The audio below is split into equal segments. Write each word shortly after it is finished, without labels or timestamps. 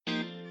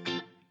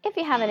If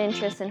you have an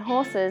interest in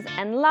horses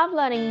and love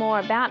learning more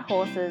about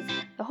horses,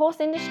 the horse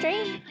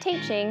industry,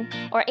 teaching,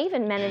 or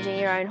even managing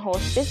your own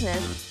horse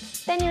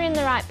business, then you're in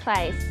the right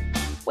place.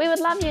 We would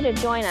love you to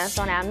join us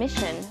on our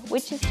mission,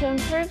 which is to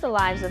improve the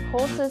lives of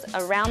horses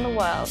around the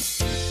world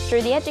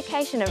through the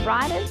education of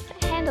riders,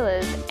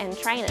 handlers, and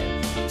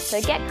trainers.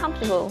 So get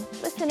comfortable,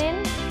 listen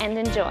in, and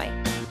enjoy.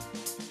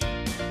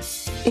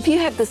 If you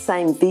have the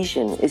same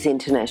vision as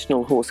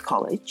International Horse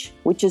College,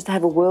 which is to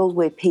have a world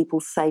where people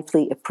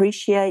safely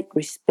appreciate,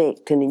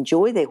 respect and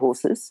enjoy their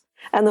horses,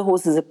 and the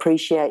horses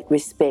appreciate,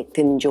 respect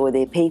and enjoy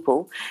their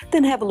people,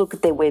 then have a look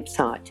at their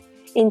website,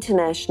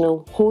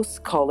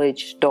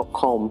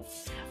 internationalhorsecollege.com,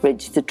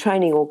 registered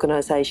training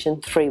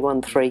organisation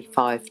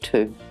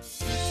 31352.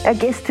 Our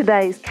guest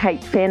today is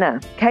Kate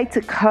Fenner. Kate's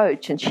a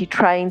coach and she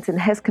trains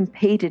and has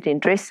competed in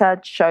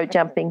dressage, show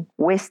jumping,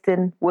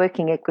 western,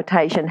 working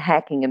equitation,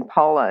 hacking and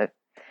polo.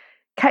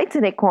 Kate's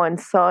an equine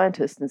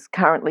scientist and is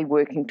currently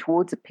working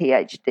towards a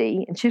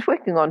PhD, and she's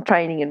working on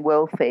training and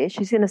welfare.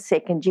 She's in a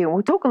second year, and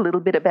we'll talk a little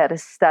bit about her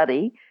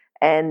study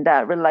and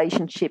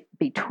relationship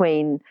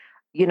between,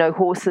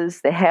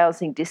 horses, their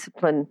housing,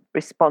 discipline,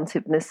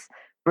 responsiveness,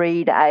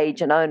 breed,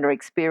 age and owner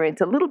experience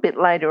a little bit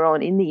later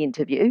on in the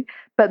interview.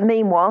 But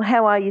meanwhile,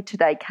 how are you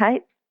today,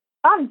 Kate?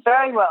 I'm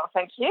very well,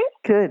 thank you.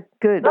 Good.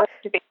 Nice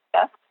to be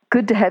here.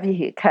 Good to have you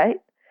here,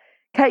 Kate.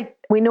 Kate,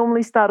 we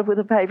normally start off with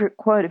a favourite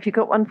quote. Have you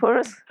got one for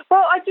us?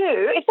 Well, I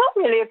do. It's not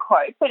really a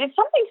quote, but it's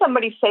something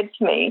somebody said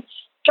to me.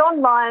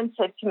 John Lyon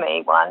said to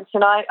me once,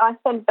 and I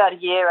spent about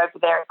a year over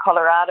there in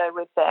Colorado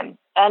with them,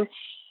 and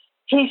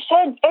he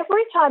said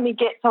every time he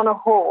gets on a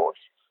horse,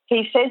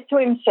 he says to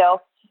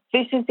himself,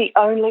 this is the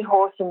only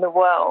horse in the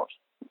world.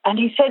 And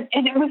he said,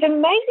 and it was an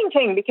amazing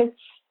thing because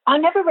I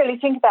never really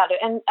think about it.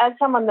 And as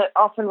someone that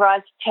often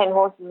rides 10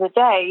 horses a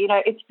day,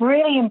 it's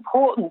really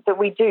important that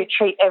we do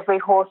treat every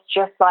horse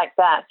just like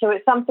that. So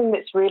it's something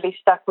that's really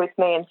stuck with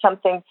me and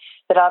something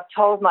that I've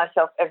told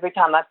myself every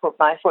time I put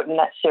my foot in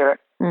that stirrup.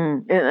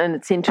 And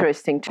it's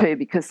interesting too,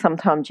 because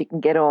sometimes you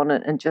can get on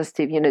it and just,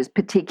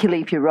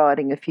 particularly if you're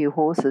riding a few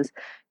horses,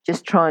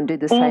 just try and do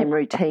the same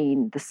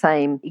routine,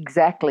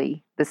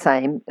 exactly the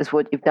same as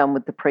what you've done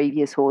with the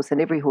previous horse. And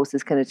every horse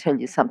is going to tell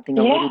you something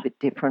a little bit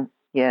different.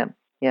 Yeah.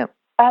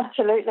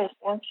 Absolutely.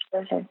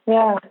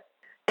 Yeah.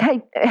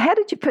 Kate, how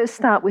did you first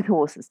start with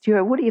horses?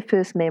 What are your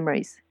first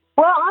memories?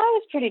 Well, I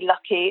was pretty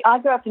lucky. I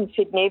grew up in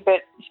Sydney,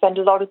 but spent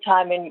a lot of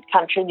time in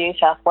country New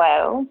South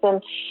Wales,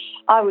 and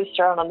I was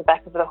thrown on the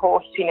back of the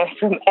horse,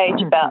 from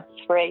age about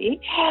 3.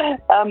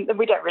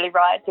 We don't really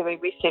ride, do we?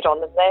 We sit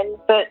on them then.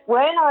 But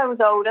when I was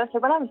older, so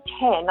when I was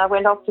 10, I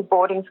went off to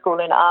boarding school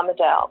in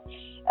Armidale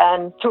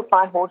and took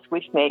my horse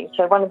with me.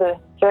 So one of the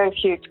very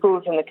few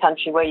schools in the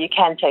country where you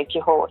can take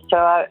your horse. So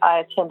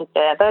I attended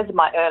there. Those are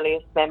my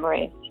earliest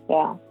memories,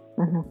 yeah.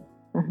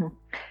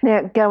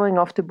 Now, going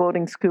off to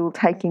boarding school,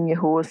 taking your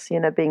horse,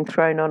 being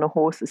thrown on a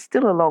horse is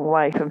still a long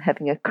way from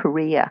having a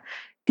career.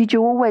 Did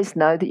you always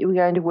know that you were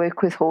going to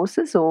work with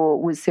horses,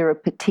 or was there a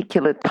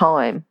particular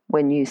time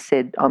when you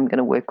said, I'm going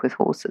to work with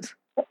horses?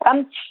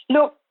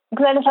 Look,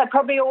 Glenys, I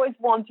probably always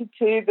wanted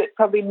to, but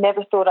probably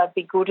never thought I'd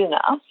be good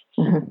enough.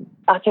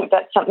 I think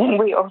that's something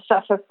we all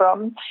suffer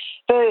from.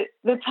 The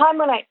time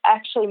when I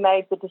actually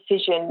made the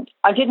decision,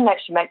 I didn't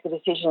actually make the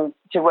decision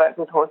to work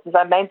with horses.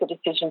 I made the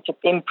decision to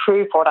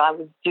improve what I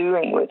was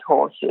doing with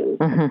horses.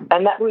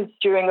 And that was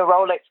during a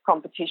Rolex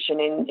competition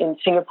in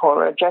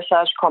Singapore, a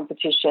dressage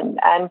competition.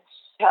 And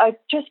I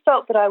just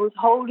felt that I was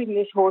holding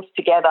this horse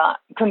together,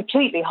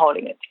 completely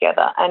holding it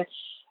together. And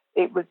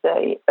it was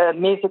a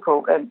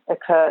musical, a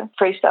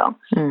freestyle.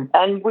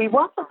 And we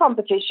won the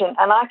competition,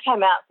 and I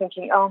came out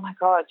thinking, oh, my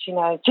God,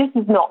 this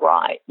is not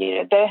right.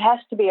 There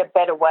has to be a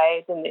better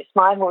way than this.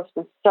 My horse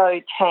was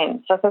so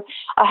tense. I thought,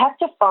 I have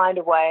to find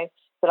a way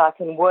that I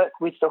can work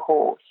with the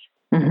horse.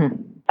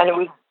 And it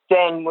was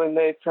then we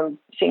moved from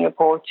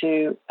Singapore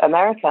to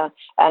America,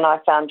 and I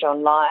found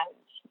John Lyons.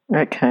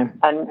 Okay.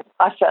 And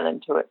I fell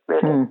into it,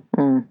 really.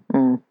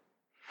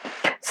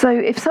 So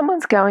if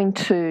someone's going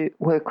to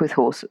work with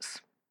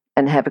horses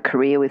and have a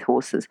career with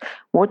horses,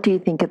 what do you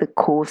think are the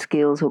core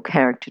skills or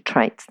character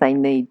traits they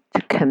need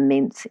to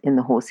commence in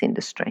the horse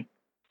industry?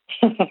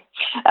 A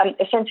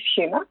sense of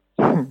humour,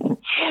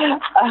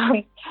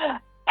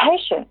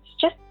 patience,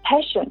 just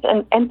patience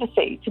and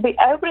empathy, to be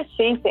able to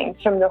see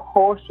things from the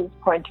horse's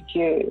point of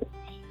view.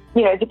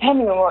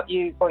 Depending on what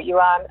you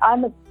are.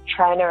 I'm a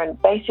trainer and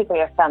basically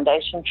a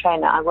foundation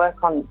trainer. I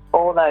work on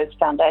all those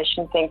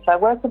foundation things. So I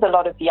work with a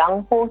lot of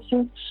young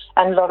horses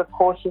and a lot of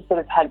horses that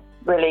have had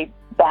really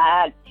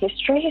bad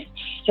histories.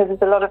 So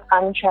there's a lot of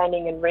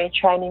untraining and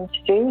retraining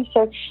to do.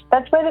 So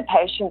that's where the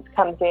patience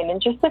comes in,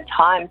 and just the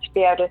time to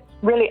be able to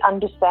really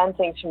understand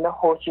things from the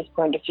horse's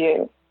point of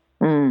view.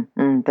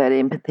 That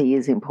empathy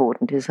is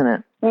important, isn't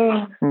it?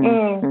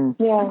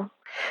 Yeah.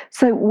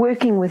 So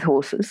working with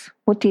horses,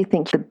 what do you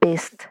think the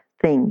best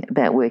thing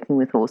about working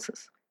with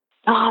horses?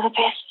 Oh, the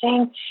best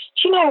thing.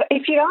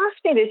 If you'd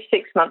asked me this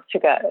 6 months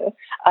ago,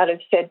 I'd have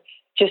said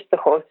just the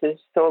horses,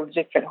 all the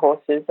different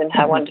horses and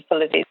how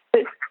wonderful it is.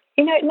 But,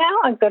 now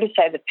I've got to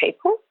say the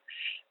people,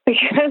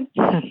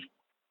 because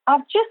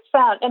I've just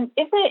found, and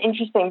isn't it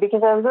interesting,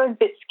 because I was always a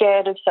bit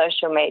scared of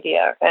social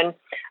media and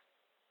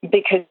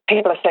because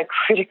people are so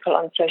critical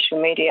on social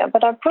media,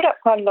 but I've put up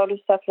quite a lot of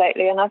stuff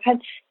lately and I've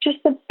had just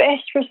the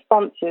best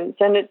responses,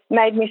 and it's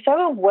made me so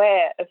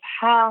aware of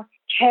how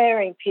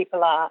caring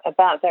people are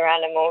about their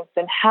animals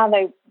and how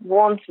they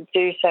want to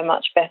do so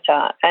much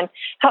better and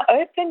how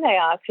open they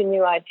are to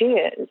new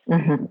ideas.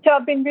 Mm-hmm. So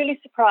I've been really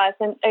surprised,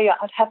 and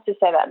I'd have to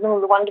say that, and all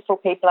the wonderful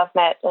people I've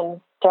met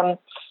and,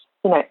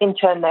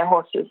 intern their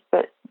horses.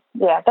 But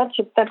yeah, that's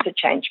a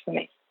change for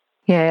me.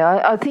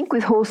 Yeah, I think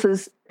with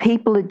horses,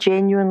 people are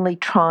genuinely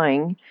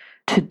trying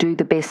to do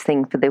the best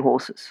thing for their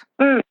horses.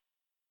 Mm.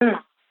 Mm.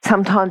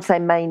 Sometimes they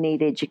may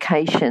need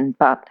education,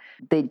 but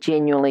they're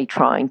genuinely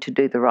trying to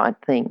do the right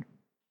thing.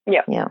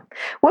 Yeah. Yeah.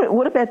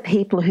 What about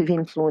people who've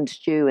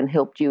influenced you and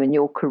helped you in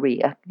your career?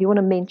 Do you want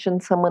to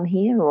mention someone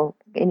here or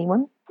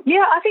anyone?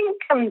 Yeah, I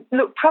think,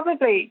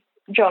 probably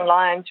John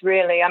Lyons,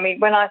 really. I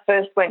mean, when I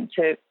first went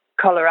to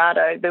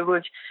Colorado,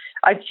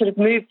 I'd sort of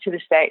moved to the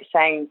States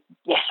saying,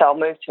 yes, I'll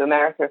move to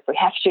America if we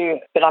have to,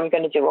 but I'm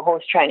going to do a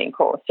horse training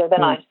course. So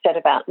then I set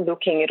about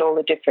looking at all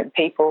the different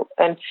people,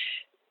 and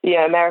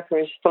America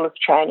is full of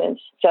trainers.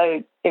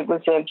 So it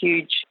was a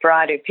huge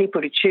variety of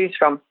people to choose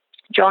from.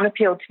 John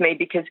appealed to me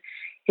because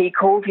he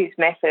called his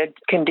method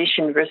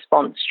conditioned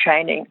response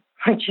training,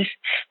 which is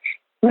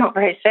not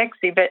very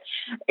sexy, but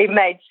it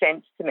made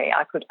sense to me.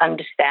 I could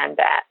understand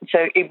that.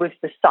 So it was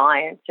the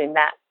science in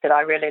that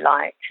I really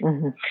liked.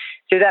 Mm-hmm.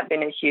 So that's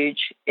been a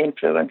huge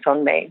influence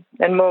on me.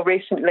 And more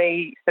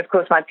recently, of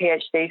course, my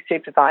PhD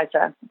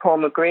supervisor, Paul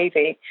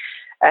McGreevy,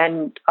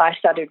 and I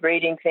started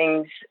reading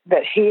things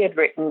that he had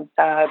written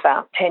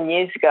about 10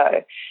 years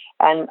ago.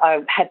 And I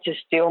had to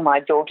steal my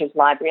daughter's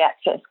library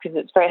access because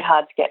it's very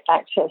hard to get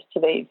access to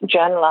these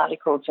journal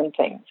articles and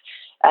things.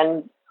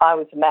 And I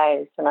was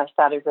amazed when I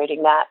started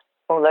reading that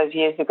all those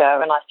years ago,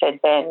 and I said,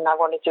 Ben, I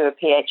want to do a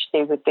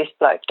PhD with this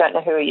bloke. Don't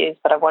know who he is,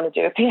 but I want to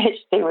do a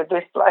PhD with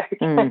this bloke.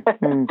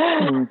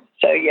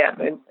 So, yeah,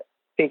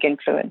 big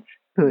influence.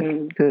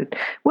 Good, good.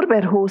 What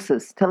about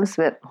horses? Tell us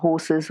about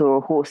horses or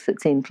a horse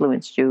that's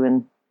influenced you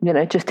and,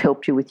 just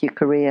helped you with your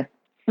career.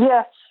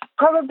 Yeah,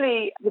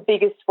 probably the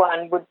biggest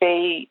one would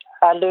be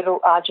a little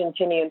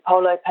Argentinian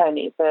polo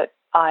pony that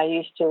I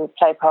used to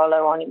play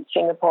polo on in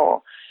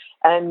Singapore.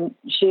 And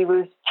she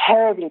was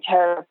terribly,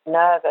 terribly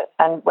nervous.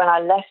 And when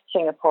I left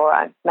Singapore,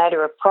 I made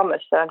her a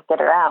promise that I'd get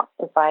her out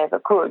if I ever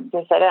could,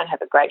 because they don't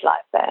have a great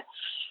life there.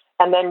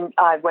 And then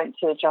I went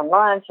to John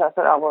Lyons, so I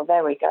thought, oh, well,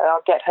 there we go.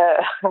 I'll get her.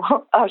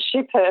 I'll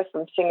ship her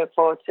from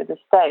Singapore to the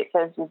States,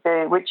 as you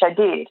do, which I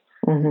did.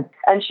 Mm-hmm.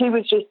 And she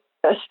was just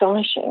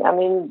astonishing. I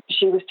mean,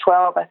 she was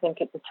 12, I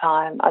think, at the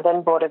time. I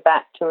then brought her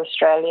back to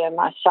Australia.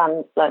 My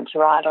son learned to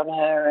ride on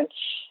her, and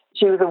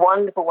she was a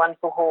wonderful,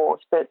 wonderful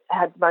horse, but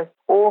had the most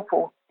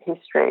awful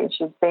history.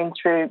 She'd been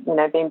through,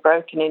 being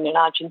broken in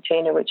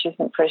Argentina, which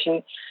isn't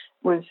pretty,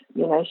 was,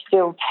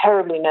 still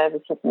terribly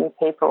nervous with new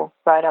people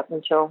right up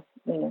until,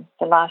 the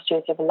last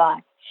years of her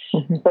life.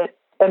 Mm-hmm. But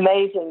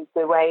amazing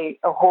the way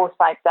a horse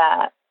like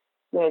that,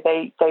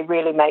 they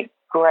really make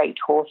great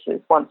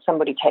horses once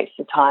somebody takes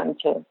the time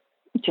to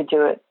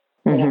do it,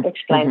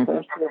 explain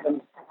things to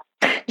them.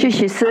 Gee,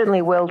 she's certainly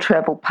a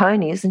well-travelled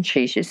pony, isn't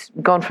she? She's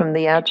gone from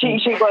the Argentine.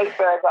 She was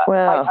very well.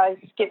 Wow. I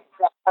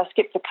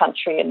skipped the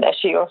country, and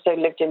she also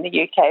lived in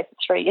the UK for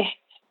 3 years.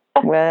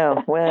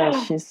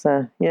 Wow, she's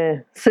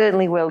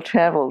certainly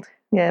well-travelled.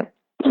 Yeah.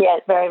 Yeah,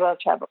 very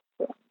well-travelled.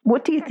 Yeah.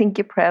 What do you think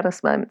your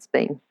proudest moment's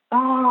been?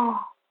 Oh,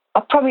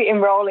 probably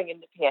enrolling in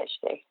the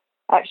PhD.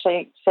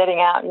 Actually, setting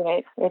out.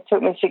 It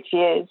took me 6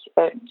 years,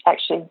 but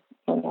actually,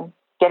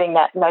 getting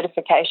that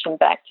notification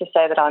back to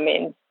say that I'm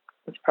in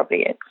is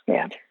probably it.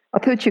 Yeah. I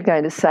thought you were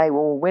going to say,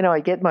 well, when I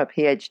get my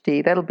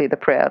PhD, that'll be the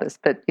proudest.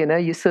 But,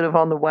 you're sort of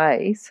on the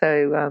way.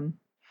 So,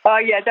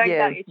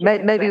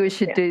 maybe we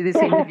should do this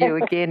interview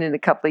again in a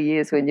couple of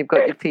years when you've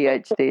got your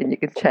PhD and you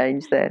can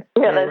change that.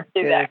 Yeah, let's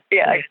do that.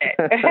 Yeah,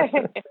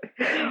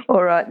 okay.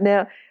 All right.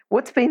 Now,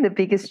 what's been the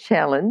biggest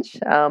challenge?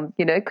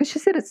 Because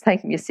you said it's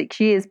taken you 6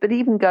 years, but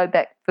even go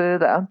back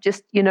further,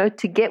 just,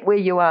 to get where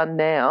you are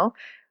now,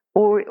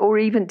 or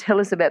even tell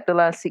us about the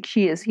last 6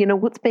 years.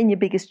 What's been your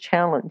biggest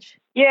challenge?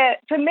 Yeah,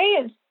 for me,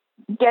 it's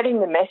getting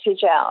the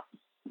message out.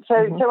 So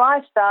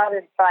I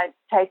started by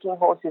taking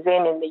horses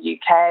in the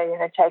UK,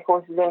 and I'd take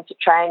horses into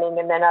training,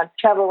 and then I'd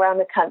travel around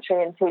the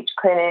country and teach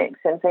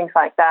clinics and things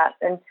like that.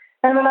 And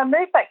when I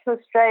moved back to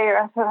Australia,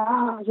 I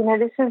thought,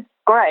 this is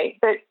great,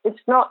 but it's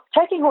not,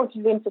 taking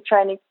horses into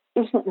training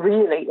isn't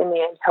really in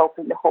the end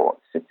helping the horse.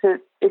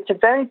 It's a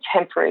very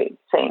temporary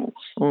thing.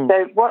 Mm.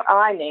 So what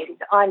I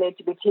need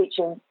to be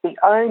teaching the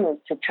owners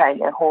to train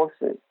their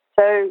horses.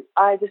 So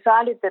I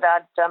decided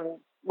that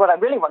what I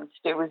really wanted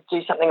to do was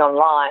do something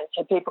online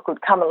so people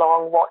could come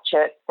along, watch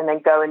it, and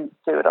then go and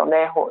do it on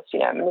their horse.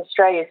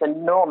 Australia's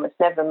enormous,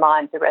 never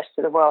mind the rest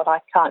of the world.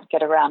 I can't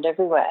get around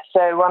everywhere.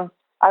 So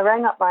I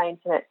rang up my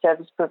internet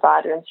service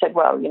provider and said,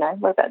 well,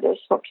 what about this?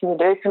 What can you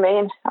do for me?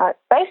 And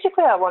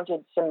basically I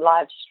wanted some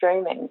live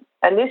streaming.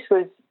 And this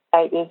was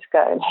 8 years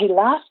ago, and he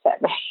laughed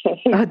at me.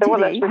 He thought, well,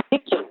 that's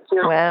ridiculous.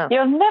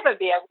 You'll never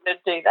be able to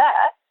do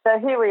that. So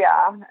here we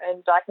are,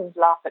 and I can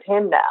laugh at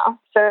him now.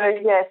 So,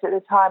 yes, at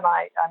the time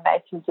I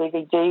made some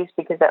DVDs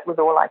because that was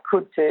all I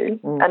could do.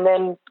 And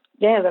then,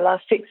 the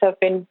last 6 I've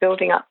been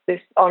building up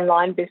this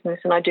online business,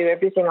 and I do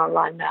everything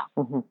online now.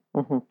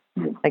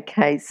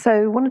 Okay, so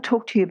I want to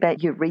talk to you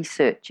about your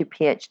research, your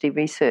PhD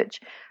research.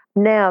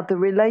 Now, the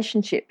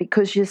relationship,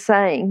 because you're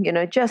saying,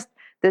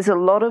 there's a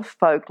lot of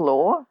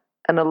folklore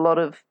and a lot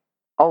of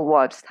old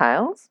wives'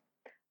 tales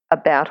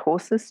about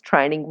horses,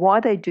 training, why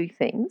they do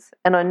things.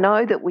 And I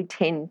know that we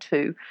tend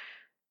to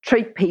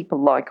treat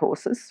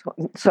horses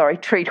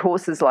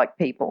like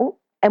people,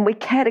 and we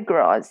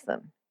categorise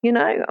them.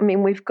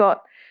 We've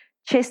got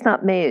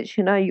chestnut mares.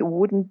 You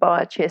wouldn't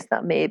buy a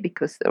chestnut mare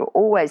because they're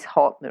always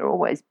hot and they're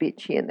always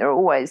bitchy and they're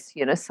always,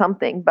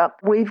 something. But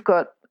we've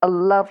got a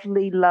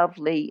lovely,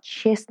 lovely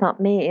chestnut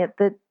mare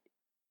that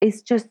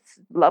is just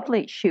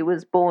lovely. She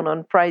was born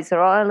on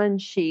Fraser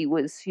Island. She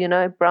was,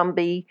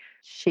 Brumby.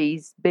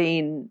 She's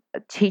been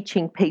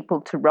teaching people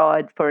to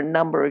ride for a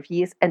number of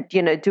years and,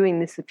 doing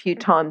this a few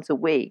times a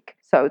week.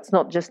 So it's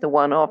not just a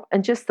one-off,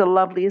 and just the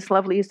loveliest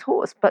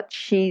horse. But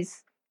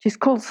she's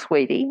called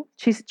Sweetie.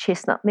 She's a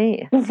chestnut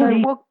mare.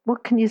 So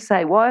what can you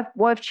say? Why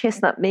have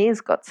chestnut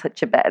mares got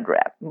such a bad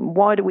rap?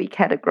 Why do we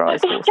categorise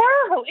horses? It's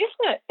terrible,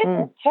 isn't it?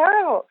 It's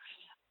terrible.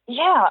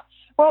 Yeah.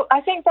 Well, I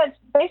think that's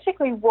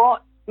basically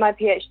what my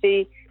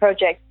PhD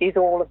project is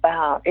all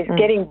about, is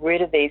getting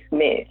rid of these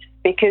myths.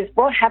 Because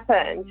what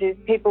happens is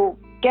people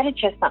get a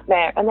chestnut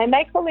mare and they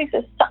make all these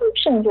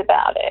assumptions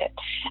about it.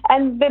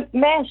 And the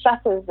mare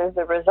suffers as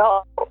a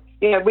result.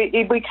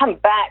 We come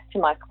back to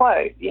my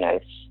quote,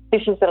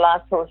 this is the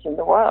last horse in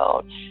the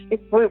world. If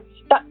we're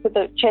stuck with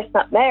the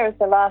chestnut mare as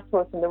the last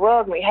horse in the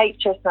world and we hate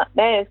chestnut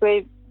mares,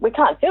 we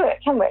can't do it,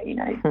 can we?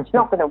 It's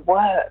not going to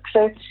work.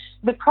 So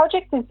the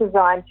project is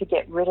designed to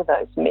get rid of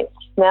those myths.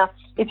 Now,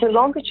 it's a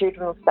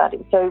longitudinal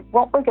study. So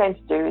what we're going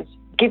to do is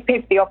give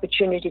people the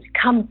opportunity to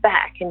come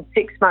back in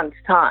 6 months'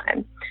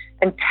 time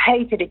and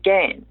take it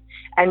again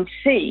and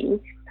see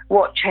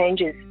what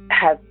changes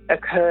have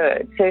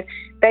occurred. So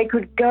they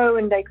could go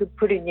and they could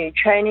put a new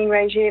training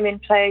regime in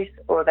place,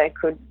 or they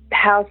could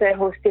house their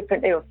horse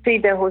differently or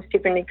feed their horse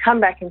differently, come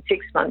back in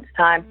 6 months'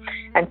 time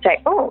and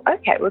say, oh,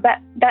 okay, well,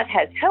 that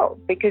has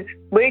helped, because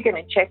we're going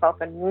to check off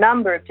a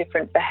number of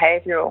different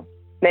behavioural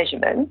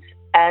measurements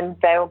and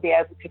they'll be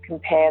able to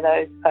compare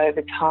those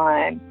over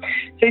time.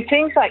 So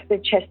things like the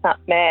chestnut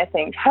mare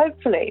things,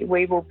 hopefully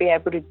we will be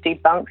able to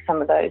debunk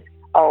some of those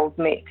old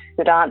myths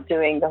that aren't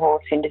doing the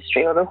horse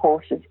industry or the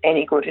horses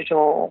any good at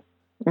all.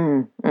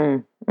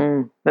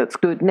 That's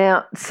good.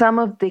 Now, some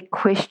of the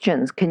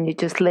questions, can you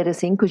just let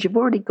us in? Because you've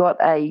already got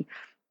a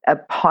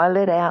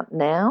pilot out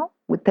now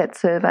with that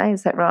survey,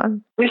 is that right?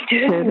 We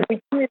do.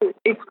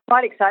 It's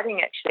quite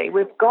exciting, actually.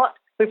 We've got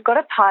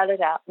a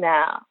pilot out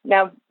now.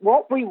 Now,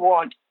 what we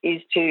want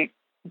is to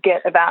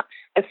get about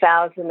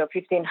 1,000 or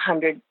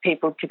 1,500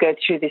 people to go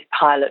through this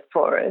pilot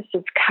for us.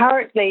 It's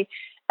currently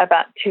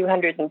about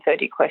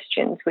 230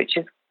 questions, which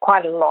is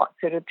quite a lot.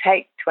 So it'll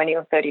take 20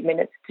 or 30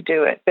 minutes to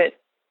do it. But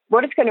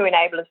what it's going to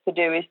enable us to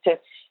do is to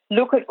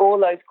look at all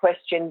those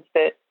questions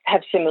that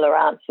have similar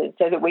answers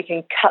so that we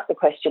can cut the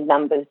question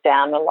numbers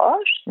down a lot.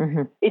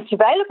 It's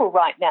available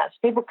right now,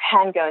 so people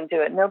can go and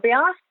do it. And they'll be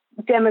asked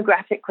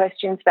demographic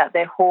questions about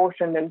their horse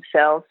and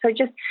themselves. So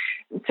just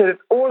sort of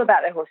all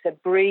about their horse, the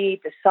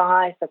breed, the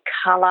size, the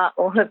colour,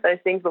 all of those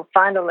things. We'll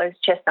find all those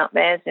chestnut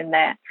mares in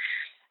there.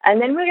 And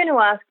then we're going to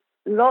ask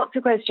lots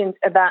of questions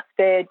about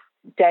their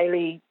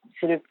daily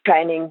sort of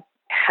training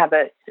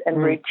habits and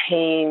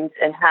routines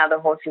and how the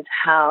horse is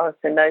housed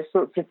and those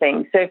sorts of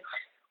things. So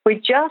we're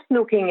just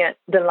looking at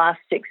the last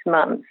 6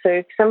 months. So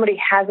if somebody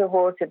has a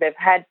horse that they've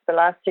had for the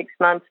last 6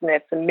 months and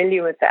they're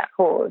familiar with that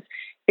horse,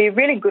 it'd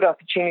be a really good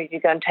opportunity to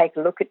go and take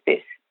a look at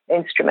this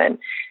instrument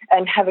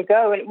and have a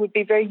go. And it would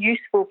be very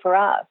useful for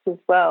us as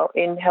well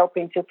in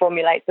helping to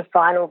formulate the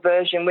final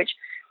version, which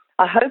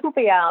I hope will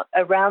be out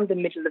around the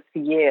middle of the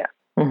year.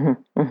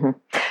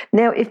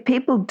 Now, if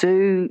people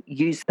do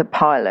use the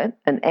pilot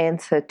and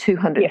answer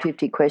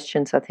 250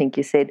 questions, I think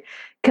you said,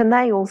 can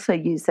they also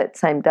use that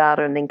same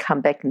data and then come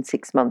back in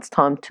 6 months'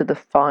 time to the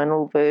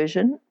final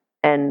version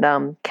and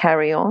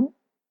carry on?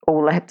 Or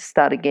will they have to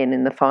start again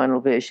in the final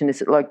version?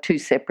 Is it like 2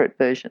 separate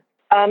versions?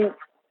 No.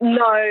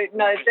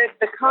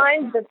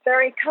 The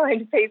very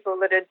kind people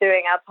that are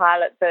doing our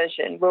pilot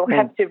version will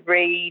have to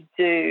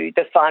redo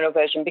the final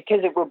version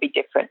because it will be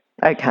different.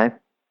 Okay.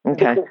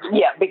 Because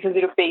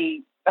it'll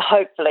be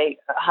hopefully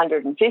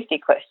 150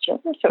 questions,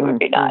 so it would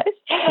be nice.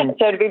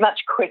 So it'll be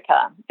much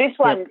quicker. This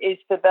one is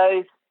for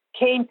those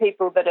keen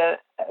people that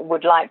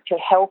would like to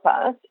help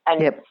us and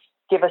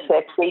give us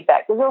their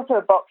feedback. There's also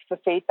a box for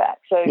feedback.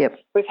 So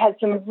we've had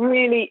some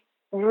really,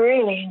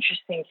 really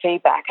interesting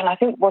feedback, and I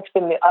think what's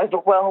been the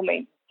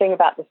overwhelming thing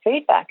about the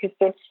feedback has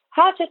been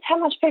how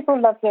much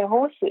people love their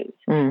horses.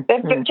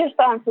 They've just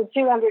answered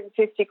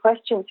 250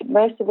 questions.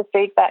 Most of the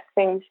feedback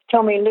things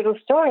tell me a little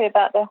story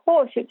about their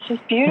horse. It's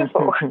just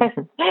beautiful.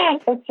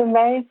 It's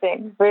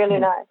amazing. Really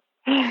nice.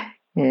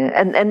 Yeah,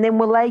 and then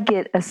will they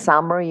get a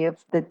summary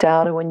of the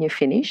data when you're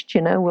finished?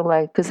 Will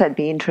they? Because they'd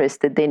be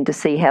interested then to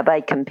see how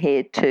they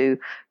compare to,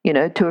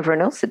 to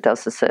everyone else that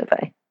does the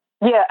survey.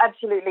 Yeah,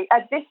 absolutely.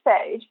 At this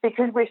stage,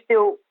 because we're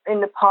still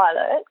in the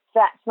pilot,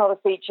 that's not a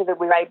feature that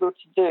we're able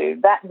to do.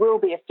 That will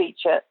be a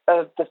feature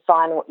of the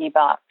final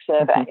EBARC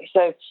survey. Mm-hmm.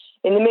 So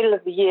in the middle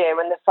of the year,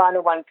 when the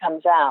final one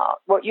comes out,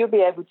 what you'll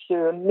be able to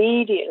do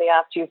immediately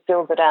after you've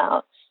filled it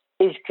out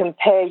is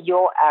compare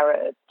your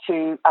ARID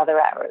to other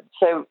ARIDs.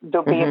 So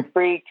there'll be a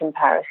free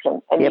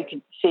comparison, and you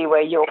can see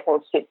where your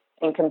horse sits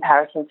in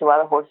comparison to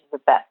other horses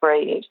of that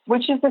breed,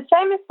 which is the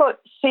same as what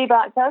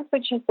CBARC does,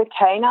 which is the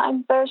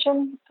canine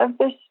version of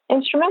this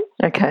instrument.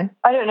 Okay.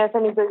 I don't know if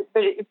anybody,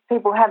 but if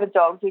people have a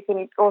dog, you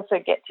can also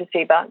get to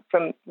CBARC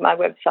from my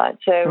website.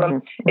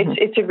 So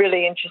it's a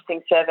really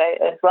interesting survey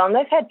as well. And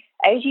they've had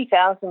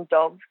 80,000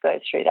 dogs go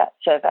through that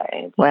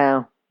survey.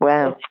 Wow.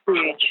 It's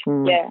huge.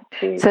 Yeah.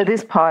 Huge. So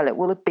this pilot,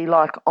 will it be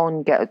like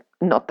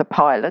not the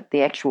pilot,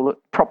 the actual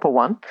proper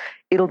one?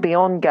 It'll be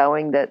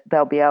ongoing, that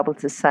they'll be able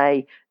to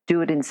say, do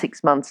it in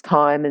 6 months'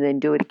 time and then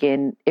do it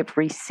again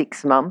every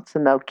 6 months,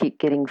 and they'll keep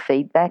getting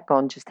feedback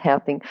on just how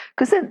things,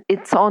 because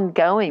it's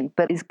ongoing,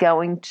 but is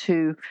going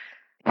to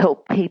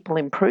help people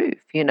improve,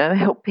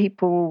 help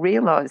people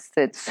realise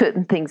that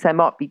certain things they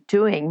might be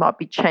doing might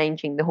be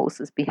changing the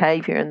horse's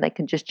behaviour, and they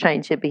can just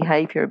change their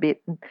behaviour a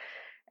bit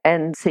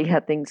and see how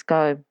things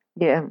go.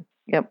 Yeah.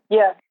 Yep.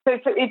 Yeah, so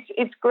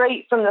it's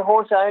great from the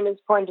horse owner's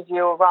point of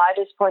view or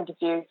rider's point of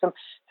view for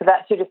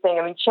that sort of thing.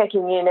 I mean,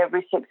 checking in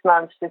every 6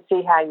 months to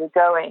see how you're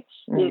going,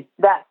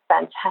 that's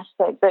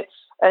fantastic.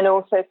 And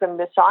also from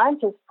the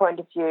scientist's point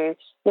of view,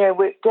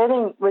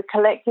 we're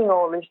collecting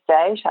all this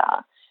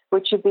data,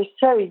 which would be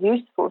so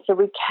useful, so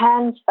we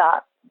can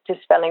start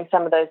dispelling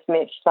some of those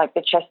myths, like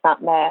the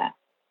chestnut mare.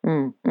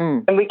 And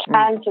we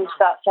can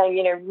start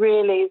saying,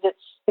 really, is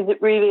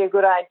it really a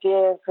good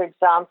idea, for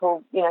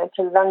example,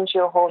 to lunge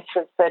your horse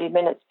for 30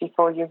 minutes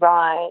before you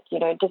ride?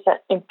 Does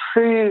that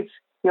improve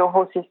your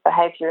horse's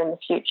behaviour in the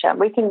future?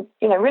 We can,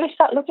 really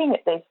start looking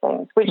at these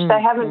things, which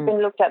they haven't been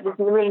looked at. There's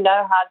really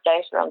no hard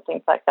data on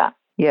things like that.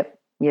 Yep.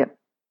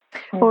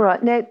 All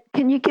right. Now,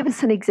 can you give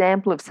us an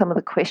example of some of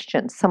the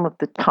questions, some of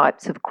the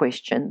types of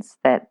questions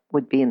that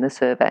would be in the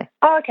survey?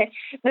 Oh, okay.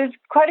 There's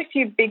quite a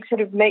few big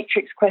sort of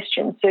matrix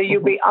questions. So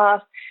you'll be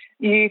asked,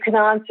 you can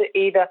answer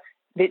either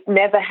it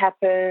never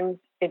happens,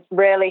 it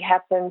rarely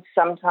happens,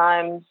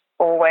 sometimes,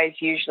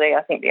 always, usually.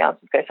 I think the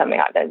answers go something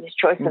like that. There's a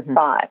choice of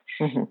 5.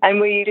 And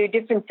we do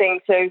different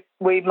things. So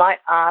we might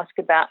ask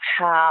about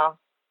how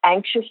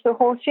anxious the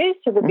horse is.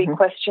 So there'll be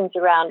questions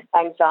around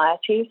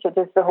anxiety. So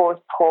does the horse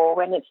paw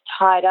when it's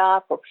tied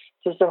up, or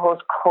does the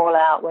horse call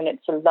out when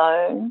it's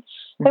alone?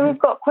 Then we've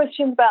got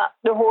questions about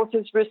the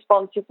horse's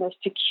responsiveness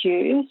to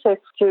cues. So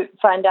to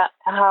find out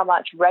how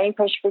much rein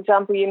pressure, for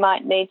example, you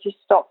might need to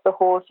stop the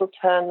horse or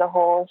turn the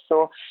horse.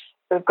 Or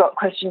we've got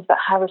questions about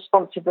how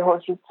responsive the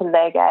horse is to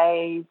leg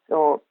aids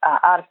or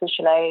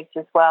artificial aids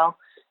as well.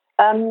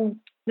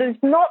 There's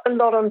not a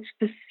lot on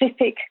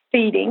specific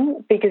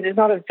feeding because it's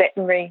not a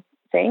veterinary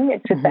thing,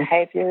 it's a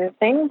behaviour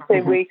thing.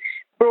 So we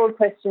broad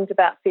questions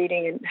about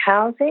feeding and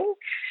housing,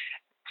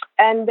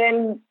 and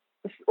then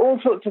all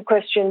sorts of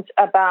questions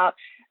about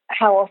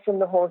how often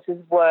the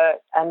horses work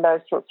and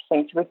those sorts of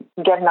things. So we can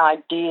get an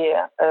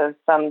idea of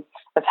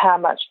how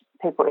much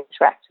people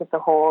interact with the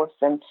horse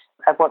and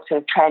at what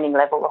sort of training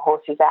level the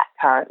horse is at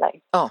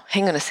currently. Oh,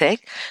 hang on a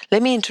sec.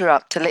 Let me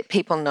interrupt to let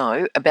people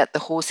know about the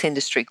horse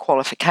industry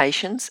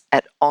qualifications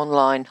at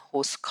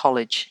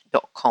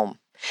onlinehorsecollege.com.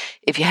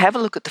 If you have a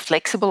look at the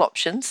flexible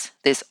options,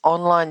 there's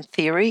online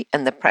theory,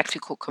 and the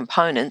practical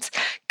components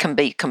can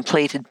be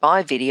completed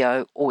by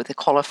video or with a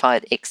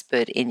qualified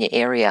expert in your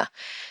area.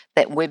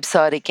 That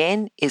website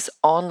again is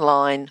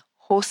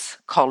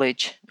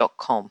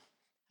onlinehorsecollege.com.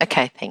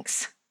 Okay,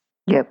 thanks.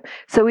 Yep.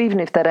 So even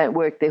if they don't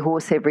work their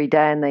horse every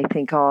day and they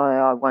think,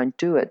 I won't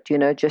do it,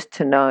 just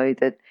to know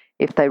that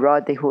if they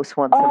ride their horse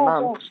once a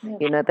month,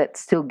 that's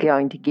still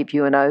going to give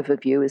you an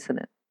overview, isn't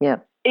it? Yeah.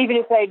 Even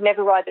if they'd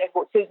never ride their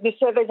horse. So the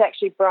survey's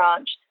actually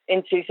branched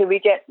into, so we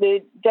get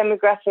the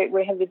demographic,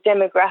 we have the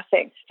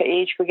demographics for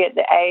each, we get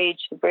the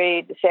age, the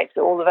breed, the sex,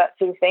 all of that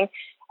sort of thing.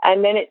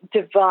 And then it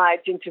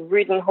divides into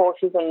ridden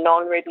horses and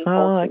non-ridden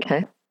horses. Oh,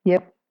 okay.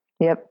 Yep.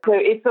 So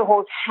if the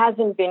horse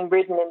hasn't been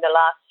ridden in the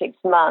last 6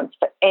 months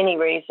for any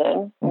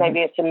reason,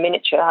 maybe it's a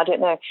miniature, I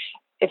don't know.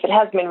 If it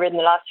has been ridden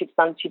the last 6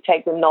 months, you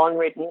take the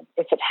non-ridden.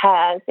 If it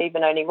has,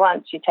 even only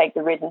once, you take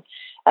the ridden.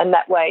 And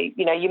that way,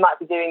 you might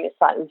be doing a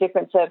slightly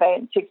different survey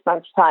in 6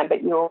 months' time,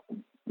 but you'll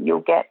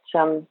get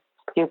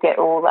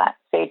all that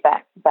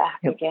feedback back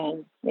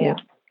again. Yeah.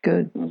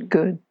 Good.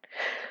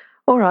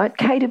 All right,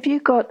 Kate, have you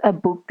got a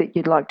book that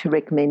you'd like to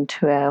recommend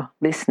to our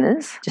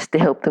listeners just to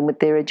help them with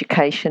their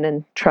education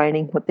and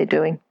training, what they're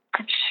doing?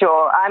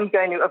 Sure. I'm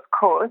going to, of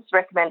course,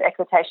 recommend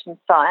Equitation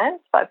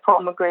Science by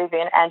Paul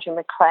McGreevy and Andrew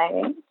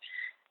McLean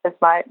as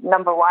my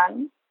number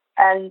one.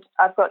 And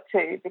I've got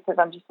 2 because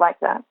I'm just like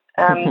that.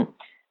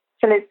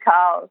 Philip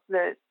Carl's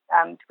The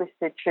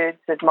Twisted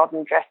Truths of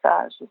Modern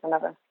Dressage is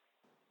another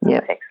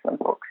excellent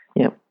book.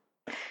 Yep.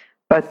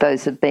 Both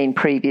those have been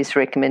previous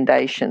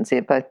recommendations.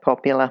 They're both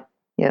popular.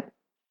 Yep.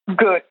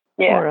 Good.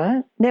 Yeah. All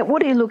right. Now,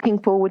 what are you looking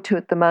forward to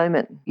at the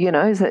moment?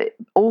 Is it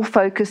all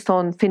focused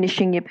on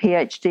finishing your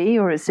PhD,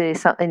 or is there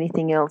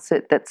anything else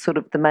that's sort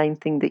of the main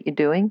thing that you're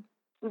doing?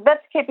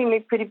 That's keeping me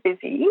pretty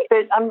busy,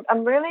 but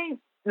I'm really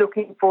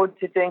looking forward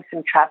to doing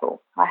some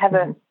travel. I have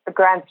a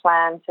grand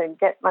plan to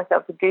get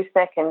myself a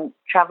gooseneck and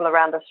travel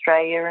around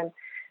Australia and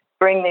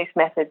bring these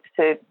methods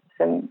to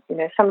some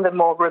of the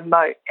more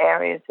remote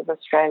areas of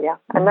Australia.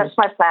 And that's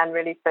my plan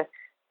really for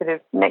sort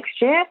of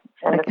next year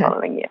and the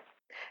following year.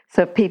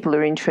 So if people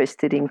are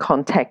interested in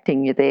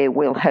contacting you there,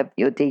 we'll have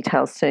your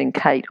details soon,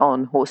 Kate,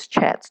 on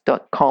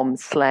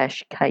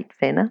horsechats.com/Kate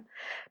Fenner.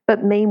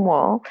 But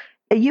meanwhile,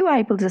 are you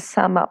able to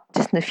sum up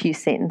just in a few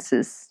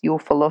sentences your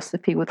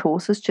philosophy with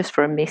horses, just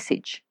for a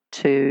message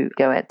to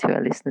go out to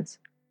our listeners?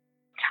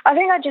 I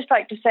think I'd just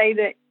like to say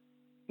that,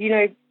 you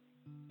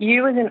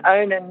as an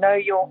owner know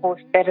your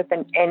horse better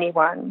than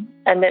anyone,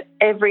 and that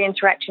every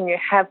interaction you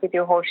have with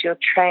your horse, you're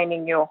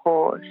training your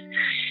horse.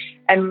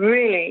 And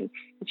really,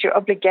 it's your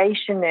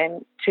obligation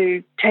then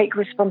to take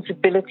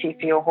responsibility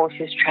for your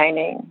horse's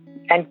training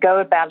and go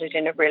about it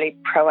in a really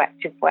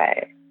proactive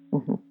way.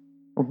 Mm-hmm.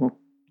 Mm-hmm.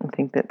 I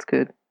think that's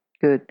good.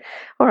 Good.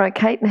 All right,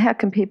 Kate, and how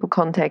can people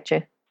contact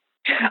you?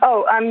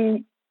 Oh,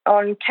 I'm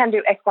on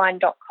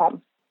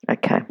candooequine.com.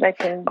 Okay. They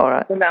can all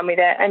right. email me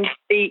there. And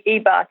the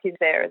eBark is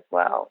there as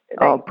well.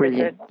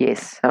 Brilliant.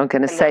 Yes. I'm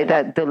going to say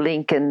that the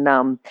link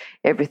and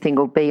everything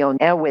will be on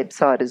our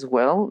website as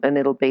well, and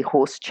it'll be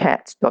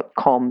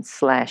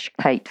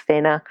horsechats.com/Kate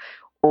Fenner,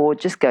 or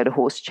just go to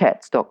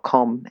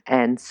horsechats.com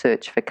and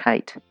search for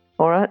Kate.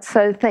 All right.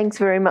 So thanks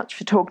very much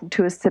for talking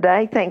to us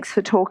today. Thanks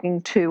for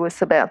talking to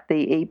us about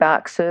the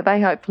eBark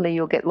survey. Hopefully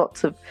you'll get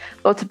lots of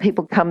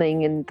people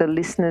coming, and the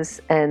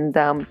listeners, and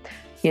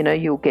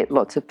you'll get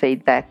lots of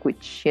feedback,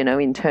 which,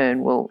 in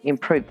turn will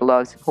improve the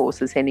lives of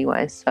horses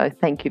anyway. So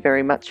thank you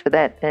very much for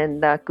that,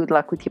 and good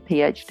luck with your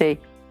PhD.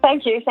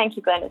 Thank you. Thank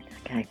you, Glenys.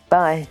 Okay,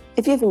 bye.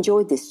 If you've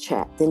enjoyed this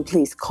chat, then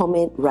please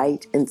comment,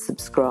 rate and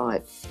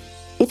subscribe.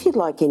 If you'd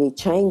like any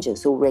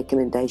changes or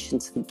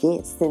recommendations for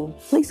guests, then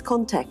please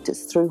contact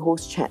us through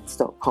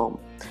horsechats.com.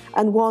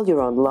 And while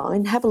you're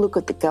online, have a look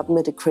at the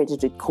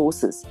government-accredited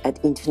courses at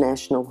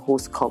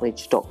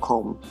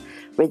internationalhorsecollege.com.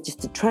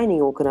 Registered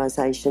Training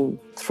Organisation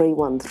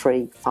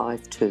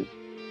 31352.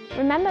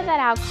 Remember that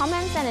our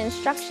comments and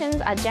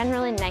instructions are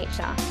general in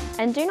nature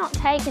and do not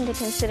take into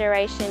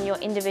consideration your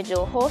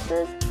individual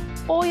horses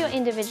or your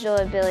individual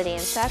ability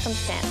and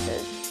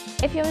circumstances.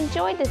 If you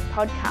enjoyed this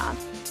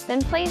podcast,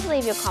 then please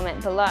leave your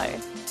comment below.